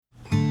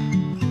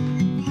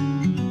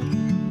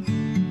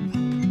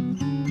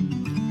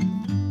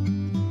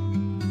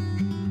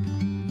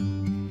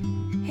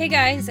Hey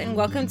guys, and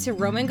welcome to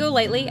Roam and Go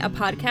Lightly, a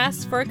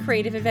podcast for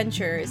creative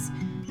adventurers.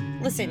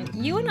 Listen,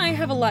 you and I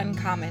have a lot in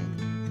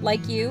common.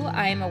 Like you,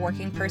 I am a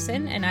working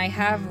person and I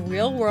have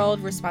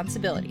real-world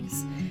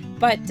responsibilities.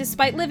 But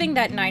despite living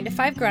that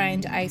 9-to-5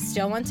 grind, I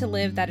still want to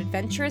live that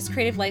adventurous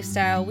creative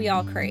lifestyle we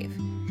all crave.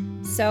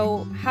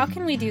 So how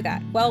can we do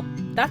that? Well,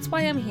 that's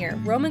why I'm here.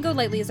 Roam and Go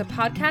Lightly is a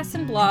podcast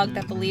and blog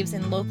that believes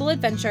in local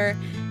adventure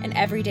and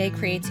everyday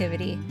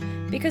creativity.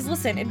 Because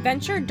listen,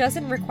 adventure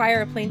doesn't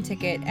require a plane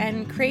ticket,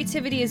 and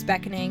creativity is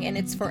beckoning, and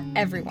it's for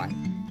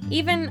everyone,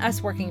 even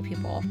us working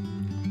people.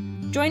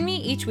 Join me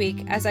each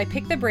week as I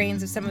pick the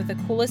brains of some of the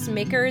coolest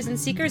makers and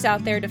seekers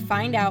out there to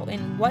find out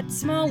in what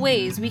small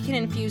ways we can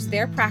infuse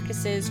their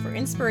practices for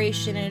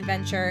inspiration and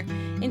adventure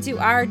into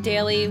our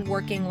daily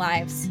working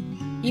lives.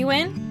 You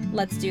in?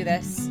 Let's do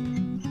this.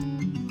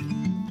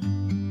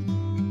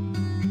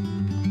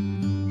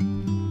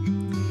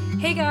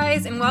 Hey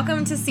guys, and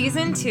welcome to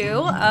Season 2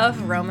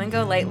 of Roam and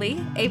Go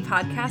Lightly, a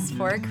podcast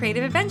for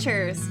creative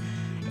adventurers.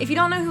 If you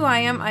don't know who I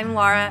am, I'm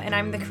Laura, and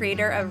I'm the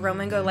creator of Roam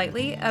and Go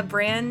Lightly, a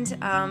brand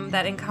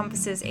that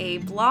encompasses a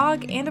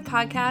blog and a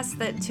podcast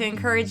to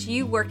encourage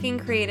you working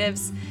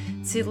creatives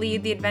to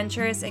lead the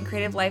adventurous and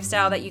creative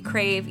lifestyle that you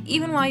crave,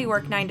 even while you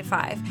work 9 to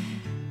 5.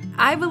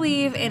 I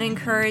believe in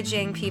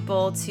encouraging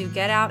people to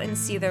get out and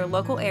see their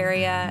local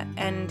area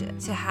and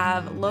to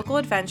have local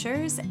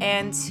adventures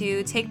and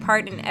to take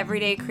part in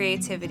everyday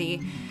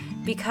creativity,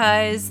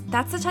 because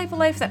that's the type of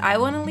life that I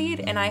want to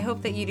lead, and I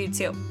hope that you do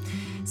too.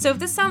 So if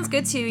this sounds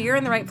good to you, you're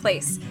in the right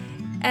place.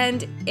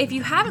 And if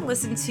you haven't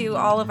listened to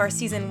all of our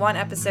Season 1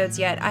 episodes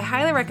yet, I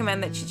highly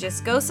recommend that you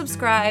just go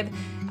subscribe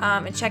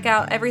and check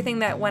out everything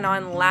that went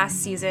on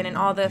last season and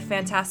all the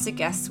fantastic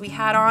guests we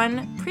had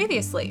on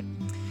previously.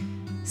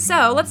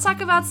 So let's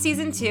talk about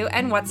Season 2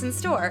 and what's in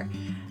store.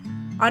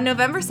 On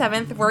November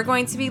 7th, we're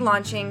going to be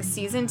launching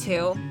Season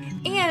 2.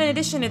 And in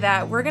addition to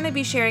that, we're going to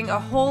be sharing a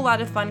whole lot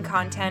of fun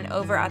content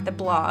over at the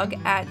blog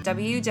at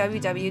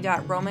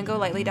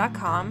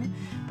www.roamandgolightly.com.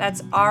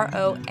 That's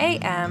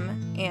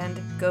ROAM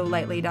and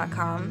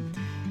golightly.com.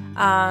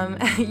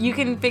 You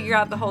can figure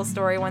out the whole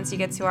story once you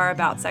get to our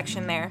About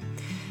section there.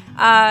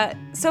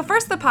 So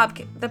first, the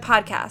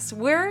podcast.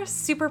 We're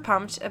super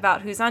pumped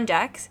about who's on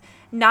deck.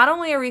 Not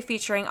only are we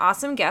featuring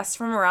awesome guests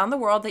from around the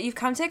world that you've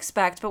come to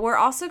expect, but we're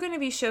also going to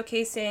be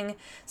showcasing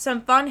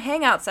some fun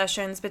hangout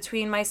sessions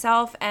between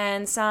myself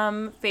and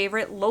some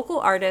favorite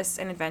local artists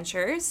and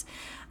adventurers.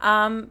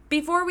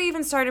 Before we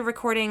even started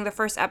recording the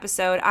first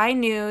episode, I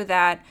knew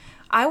that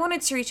I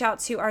wanted to reach out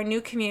to our new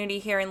community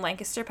here in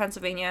Lancaster,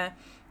 Pennsylvania,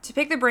 to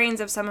pick the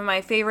brains of some of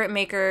my favorite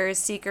makers,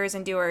 seekers,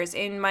 and doers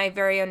in my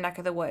very own neck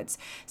of the woods.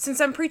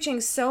 Since I'm preaching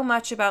so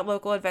much about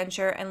local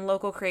adventure and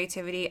local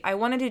creativity, I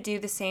wanted to do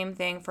the same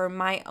thing for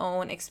my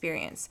own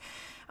experience.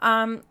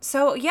 We're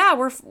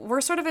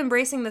sort of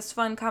embracing this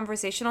fun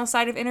conversational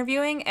side of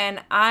interviewing,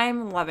 and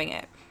I'm loving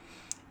it.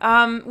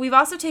 We've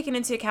also taken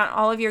into account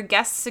all of your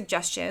guest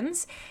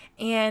suggestions,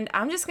 and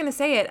I'm just going to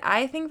say it,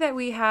 I think that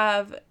we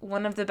have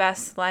one of the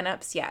best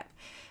lineups yet.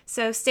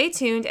 So stay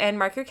tuned and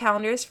mark your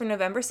calendars for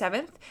November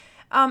 7th.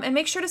 And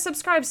make sure to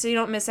subscribe so you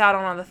don't miss out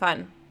on all the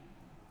fun.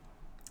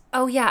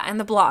 Oh yeah, and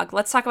the blog.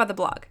 Let's talk about the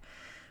blog.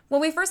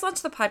 When we first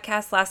launched the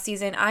podcast last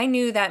season, I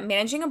knew that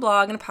managing a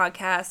blog and a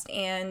podcast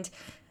and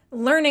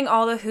learning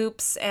all the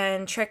hoops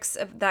and tricks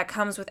that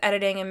comes with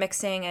editing and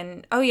mixing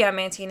and,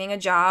 maintaining a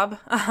job.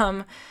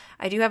 I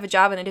do have a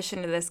job in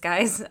addition to this,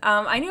 guys.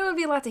 I knew it would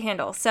be a lot to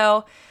handle.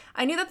 So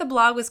I knew that the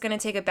blog was going to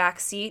take a back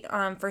seat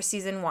for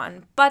Season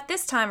 1. But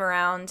this time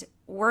around,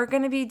 we're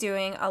going to be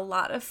doing a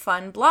lot of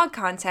fun blog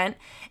content,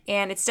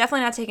 and it's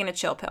definitely not taking a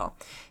chill pill.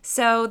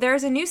 So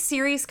there's a new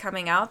series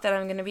coming out that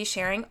I'm going to be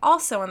sharing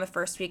also on the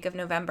first week of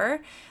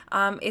November.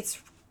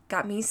 It's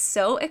got me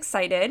so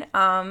excited.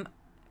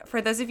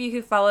 For those of you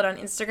who followed on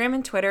Instagram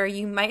and Twitter,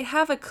 you might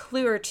have a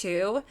clue or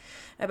two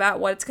about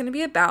what it's going to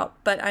be about,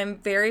 but I'm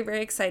very,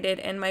 very excited,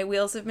 and my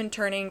wheels have been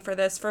turning for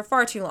this for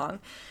far too long.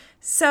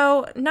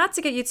 So not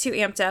to get you too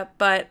amped up,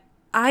 but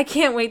I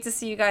can't wait to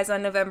see you guys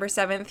on November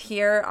 7th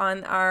here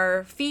on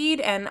our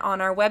feed and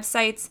on our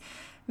websites.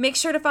 Make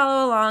sure to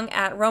follow along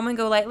at Roam and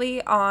Go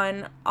Lightly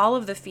on all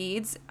of the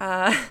feeds,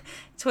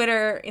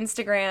 Twitter,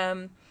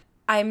 Instagram.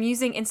 I'm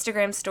using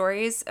Instagram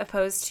stories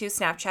opposed to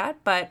Snapchat,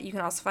 but you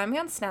can also find me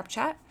on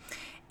Snapchat.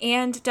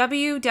 And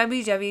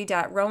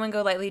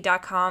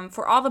www.roamandgolightly.com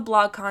for all the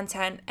blog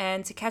content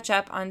and to catch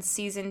up on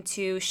Season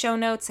 2 show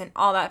notes and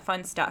all that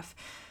fun stuff.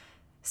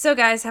 So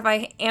guys, have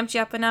I amped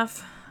you up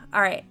enough?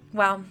 All right,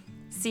 well,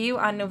 see you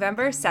on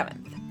November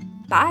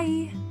 7th.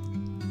 Bye!